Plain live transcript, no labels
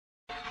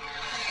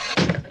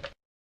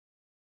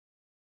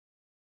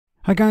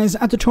Hi guys,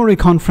 at the Tory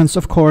conference,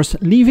 of course,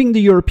 leaving the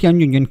European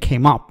Union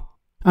came up.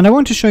 And I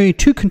want to show you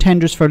two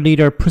contenders for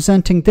leader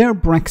presenting their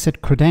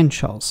Brexit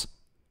credentials.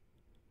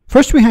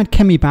 First we had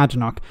Kemi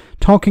Badenoch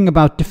talking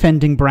about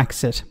defending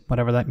Brexit,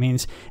 whatever that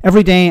means,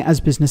 every day as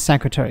business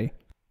secretary.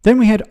 Then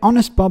we had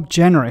honest Bob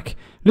Jenrick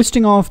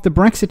listing off the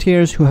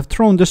Brexiteers who have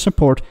thrown their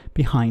support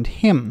behind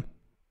him.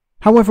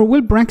 However,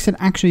 will Brexit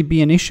actually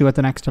be an issue at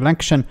the next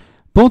election?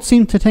 Both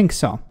seem to think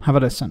so. Have a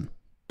listen.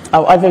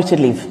 Oh, I voted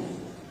leave.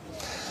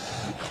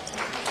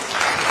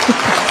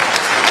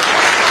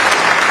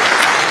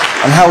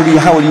 And how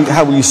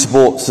will you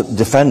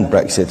defend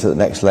Brexit at the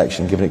next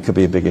election, given it could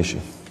be a big issue?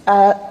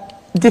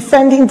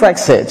 Defending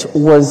Brexit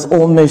was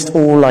almost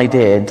all I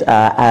did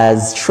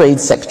as Trade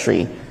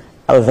Secretary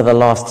over the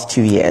last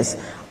 2 years.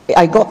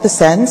 I got the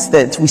sense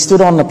that we stood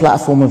on the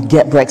platform of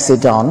get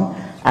Brexit done,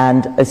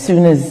 and as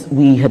soon as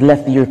we had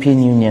left the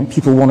European Union,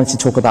 people wanted to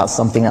talk about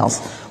something else.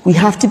 We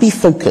have to be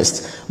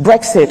focused.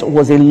 Brexit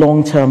was a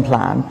long-term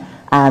plan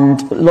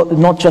and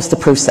not just a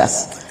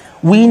process.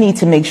 We need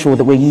to make sure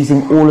that we're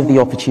using all of the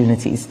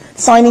opportunities.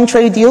 Signing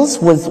trade deals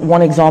was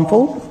one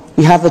example.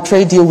 We have a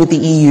trade deal with the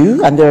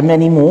EU, and there are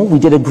many more. We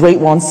did a great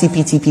one,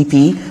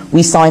 CPTPP.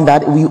 We signed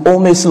that. We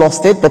almost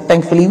lost it, but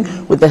thankfully,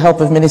 with the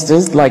help of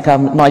ministers like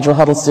Nigel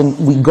Huddleston,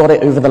 we got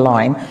it over the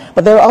line.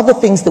 But there are other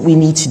things that we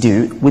need to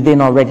do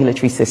within our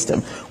regulatory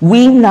system.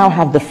 We now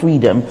have the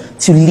freedom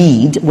to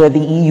lead where the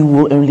EU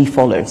will only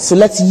follow. So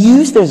let's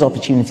use those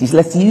opportunities.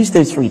 Let's use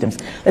those freedoms.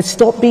 Let's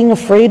stop being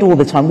afraid all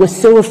the time. We're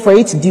so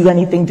afraid to do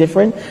anything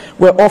different.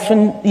 We're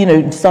often,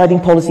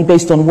 deciding policy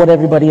based on what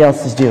everybody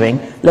else is doing.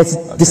 Let's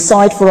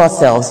decide for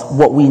ourselves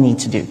what we need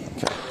to do.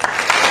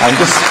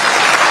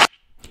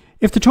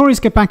 If the Tories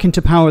get back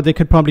into power, they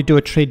could probably do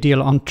a trade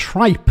deal on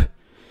tripe.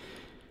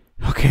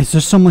 Okay, so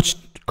there's so much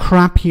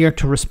crap here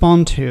to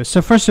respond to.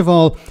 So first of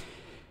all,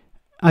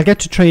 I'll get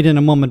to trade in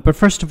a moment, but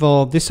first of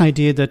all, this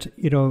idea that,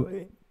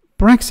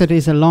 Brexit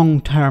is a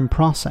long-term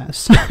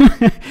process.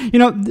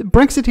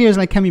 Brexiteers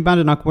like Kemi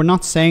Badenoch were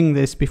not saying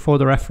this before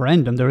the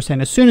referendum. They were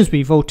saying as soon as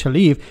we vote to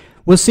leave,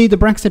 we'll see the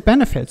Brexit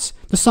benefits,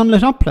 the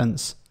sunlit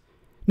uplands.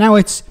 Now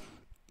it's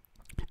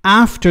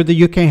after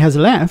the UK has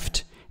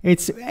left,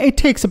 it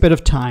takes a bit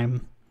of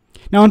time.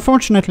 Now,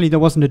 unfortunately, there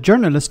wasn't a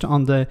journalist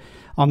on the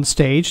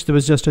stage. There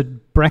was just a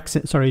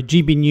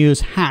GB News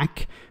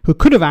hack who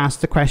could have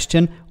asked the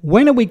question,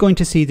 when are we going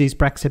to see these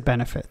Brexit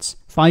benefits?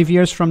 5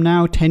 years from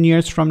now, 10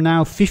 years from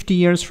now, 50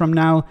 years from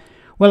now?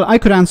 Well, I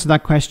could answer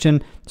that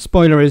question.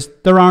 Spoiler is,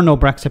 there are no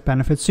Brexit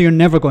benefits, so you're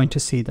never going to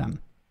see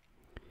them.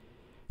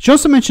 She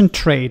also mentioned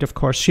trade, of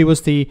course.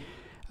 She's the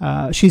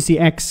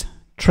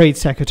ex-trade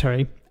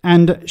secretary.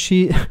 And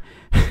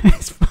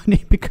it's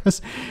funny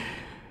because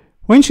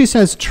when she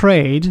says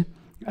trade,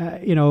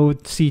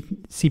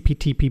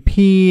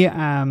 CPTPP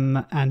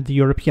and the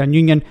European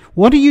Union,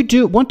 what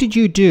did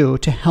you do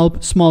to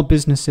help small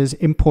businesses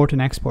import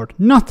and export?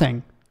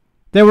 Nothing.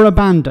 They were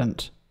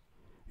abandoned.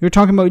 You're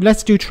talking about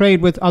let's do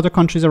trade with other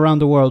countries around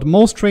the world.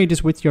 Most trade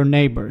is with your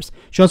neighbours.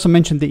 She also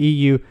mentioned the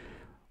EU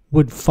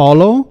would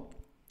follow.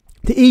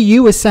 The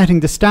EU is setting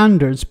the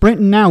standards.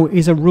 Britain now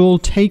is a rule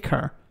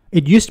taker.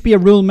 It used to be a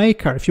rule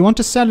maker. If you want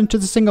to sell into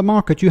the single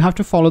market, you have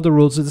to follow the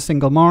rules of the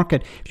single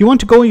market. If you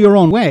want to go your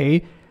own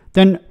way,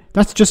 then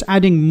that's just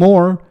adding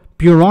more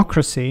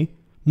bureaucracy,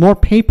 more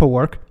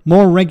paperwork,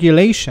 more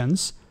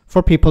regulations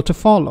for people to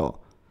follow.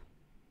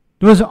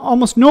 There was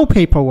almost no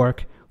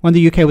paperwork when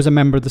the UK was a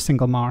member of the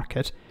single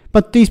market,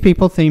 but these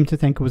people seem to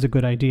think it was a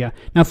good idea.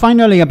 Now,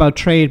 finally, about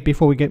trade,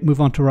 before we move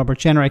on to Robert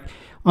Jenrick.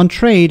 On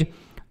trade,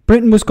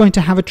 Britain was going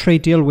to have a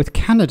trade deal with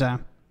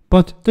Canada,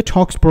 but the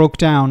talks broke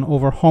down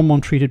over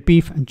hormone-treated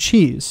beef and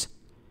cheese.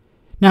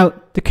 Now,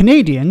 the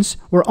Canadians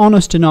were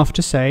honest enough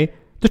to say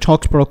the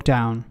talks broke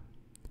down.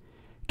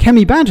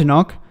 Kemi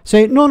Badenoch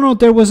said, no,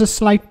 there was a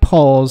slight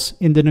pause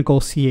in the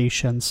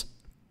negotiations.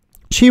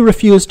 She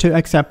refused to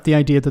accept the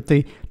idea that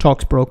the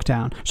talks broke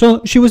down.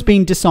 So she was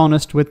being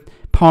dishonest with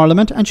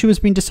Parliament and she was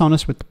being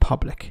dishonest with the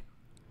public.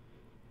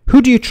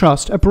 Who do you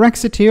trust? A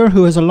Brexiteer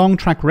who has a long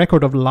track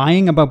record of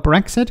lying about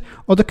Brexit,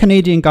 or the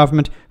Canadian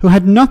government who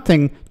had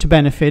nothing to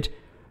benefit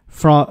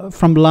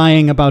from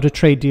lying about a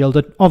trade deal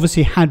that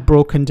obviously had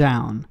broken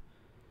down?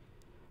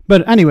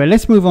 But anyway,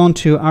 let's move on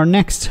to our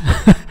next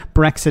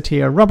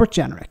Brexiteer, Robert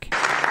Jenrick.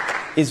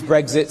 Is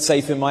Brexit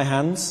safe in my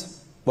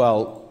hands?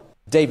 Well,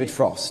 David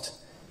Frost,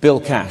 Bill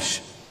Cash,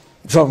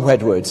 John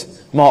Wedgwood,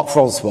 Mark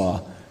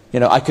Francois,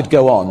 I could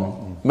go on.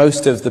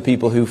 Most of the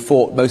people who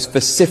fought most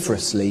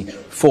vociferously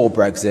for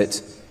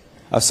Brexit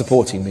are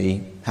supporting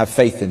me, have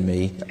faith in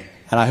me,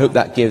 and I hope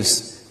that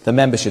gives the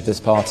membership of this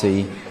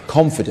party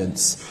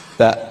confidence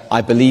that I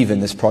believe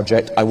in this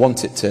project. I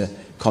want it to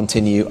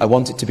continue. I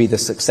want it to be the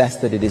success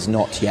that it is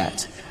not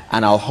yet.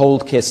 And I'll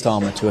hold Keir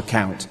Starmer to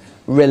account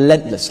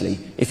relentlessly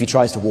if he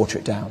tries to water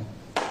it down.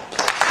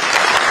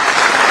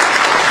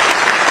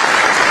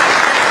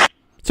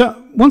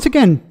 So, once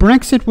again,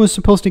 Brexit was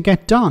supposed to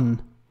get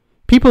done.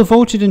 People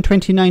voted in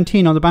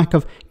 2019 on the back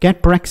of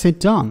Get Brexit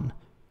Done.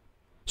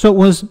 So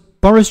was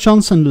Boris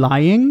Johnson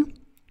lying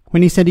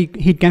when he said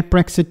he'd get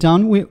Brexit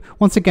done.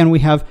 Once again, we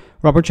have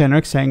Robert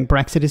Jenrick saying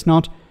Brexit is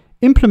not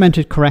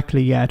implemented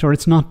correctly yet, or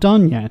it's not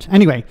done yet.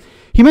 Anyway,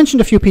 he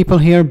mentioned a few people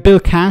here: Bill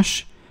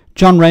Cash,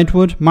 John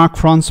Redwood, Mark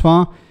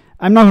Francois.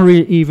 I'm not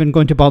really even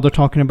going to bother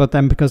talking about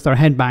them because they're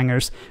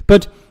headbangers.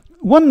 But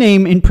one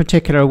name in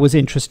particular was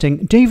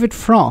interesting: David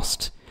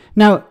Frost.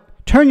 Now,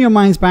 turn your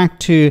minds back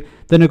to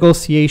the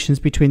negotiations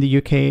between the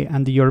UK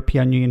and the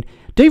European Union.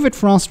 David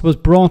Frost was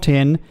brought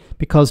in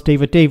because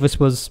David Davis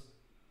was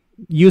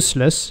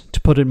useless,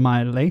 to put it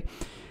mildly.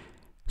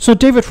 So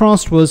David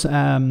Frost was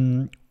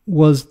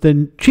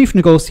the chief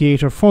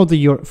negotiator for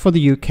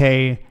the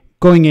UK,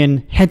 going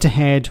in head to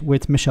head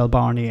with Michel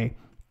Barnier.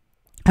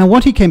 And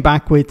what he came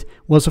back with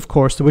was, of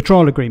course, the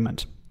withdrawal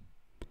agreement.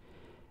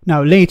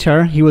 Now,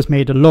 later, he was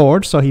made a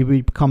Lord, so he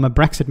would become a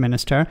Brexit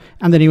minister,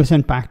 and then he was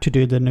sent back to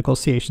do the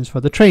negotiations for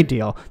the trade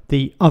deal,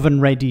 the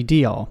oven-ready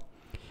deal.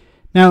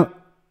 Now,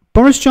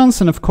 Boris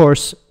Johnson, of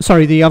course,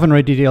 the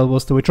oven-ready deal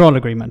was the withdrawal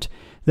agreement.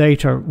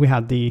 Later, we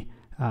had the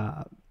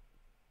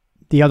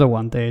other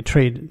one, the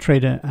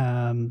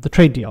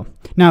trade deal.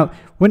 Now,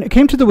 when it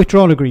came to the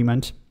withdrawal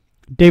agreement,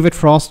 David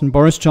Frost and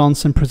Boris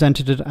Johnson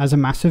presented it as a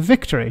massive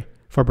victory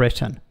for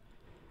Britain.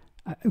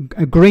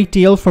 A great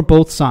deal for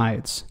both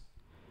sides.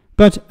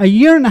 But a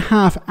year and a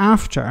half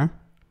after,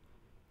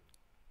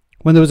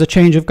 when there was a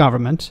change of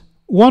government,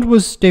 what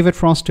was David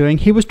Frost doing?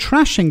 He was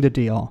trashing the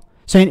deal,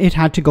 saying it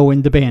had to go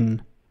in the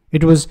bin.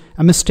 It was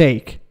a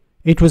mistake.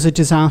 It was a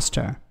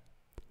disaster.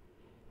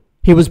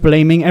 He was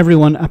blaming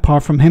everyone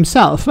apart from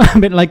himself, a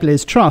bit like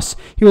Liz Truss.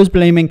 He was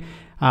blaming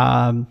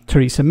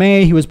Theresa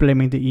May. He was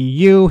blaming the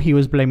EU. He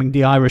was blaming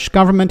the Irish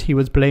government. He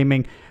was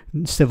blaming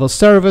civil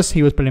service.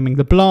 He was blaming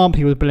the blob.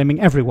 He was blaming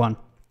everyone.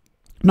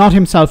 Not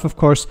himself, of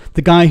course,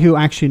 the guy who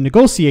actually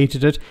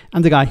negotiated it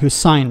and the guy who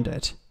signed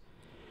it.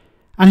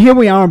 And here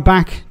we are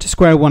back to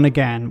square one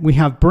again. We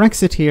have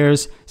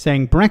Brexiteers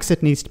saying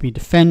Brexit needs to be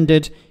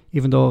defended,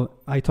 even though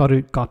I thought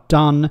it got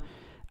done,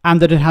 and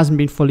that it hasn't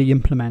been fully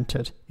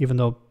implemented, even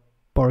though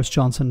Boris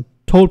Johnson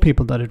told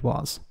people that it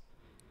was.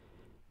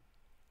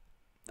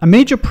 A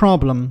major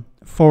problem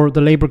for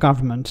the Labour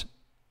government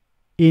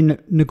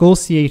in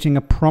negotiating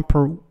a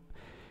proper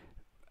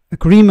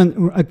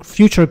agreement,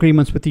 future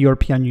agreements with the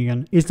European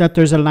Union, is that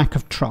there's a lack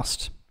of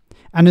trust.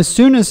 And as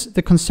soon as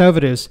the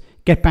Conservatives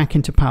get back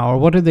into power,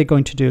 what are they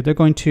going to do? They're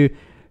going to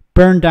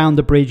burn down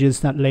the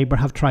bridges that Labour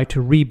have tried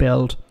to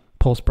rebuild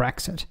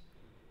post-Brexit.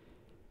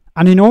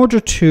 And in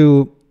order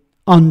to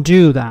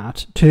undo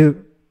that,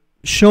 to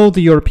show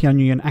the European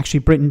Union actually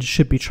Britain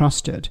should be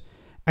trusted,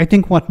 I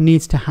think what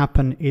needs to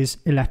happen is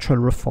electoral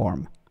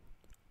reform.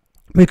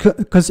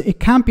 Because it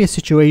can't be a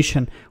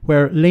situation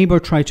where Labour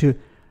try to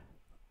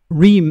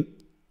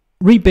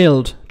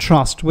rebuild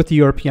trust with the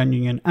European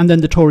Union and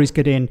then the Tories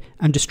get in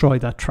and destroy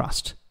that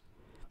trust.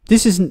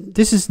 This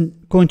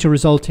isn't going to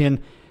result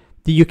in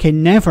the UK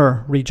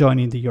never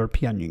rejoining the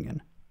European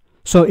Union.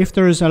 So if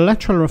there is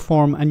electoral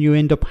reform and you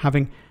end up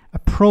having a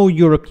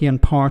pro-European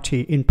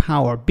party in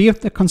power, be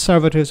it the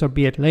Conservatives or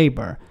be it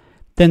Labour,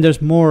 then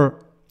there's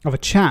more of a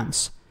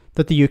chance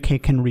that the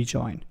UK can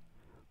rejoin.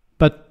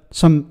 But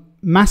some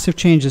massive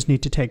changes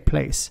need to take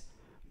place.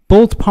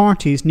 Both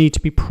parties need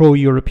to be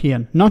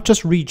pro-European, not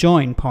just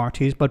rejoin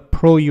parties, but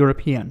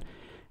pro-European.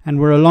 And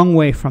we're a long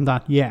way from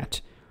that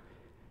yet.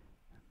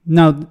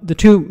 Now, the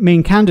two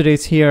main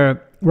candidates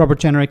here,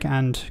 Robert Jenrick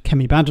and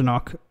Kemi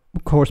Badenoch,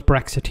 of course,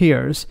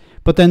 Brexiteers,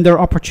 but then they're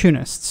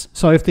opportunists.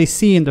 So if they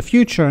see in the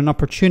future an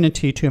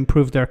opportunity to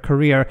improve their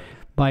career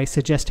by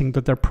suggesting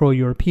that they're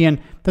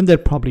pro-European, then they'll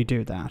probably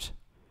do that.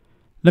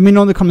 Let me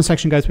know in the comment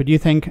section, guys, what you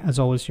think. As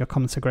always, your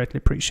comments are greatly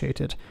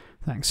appreciated.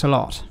 Thanks a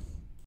lot.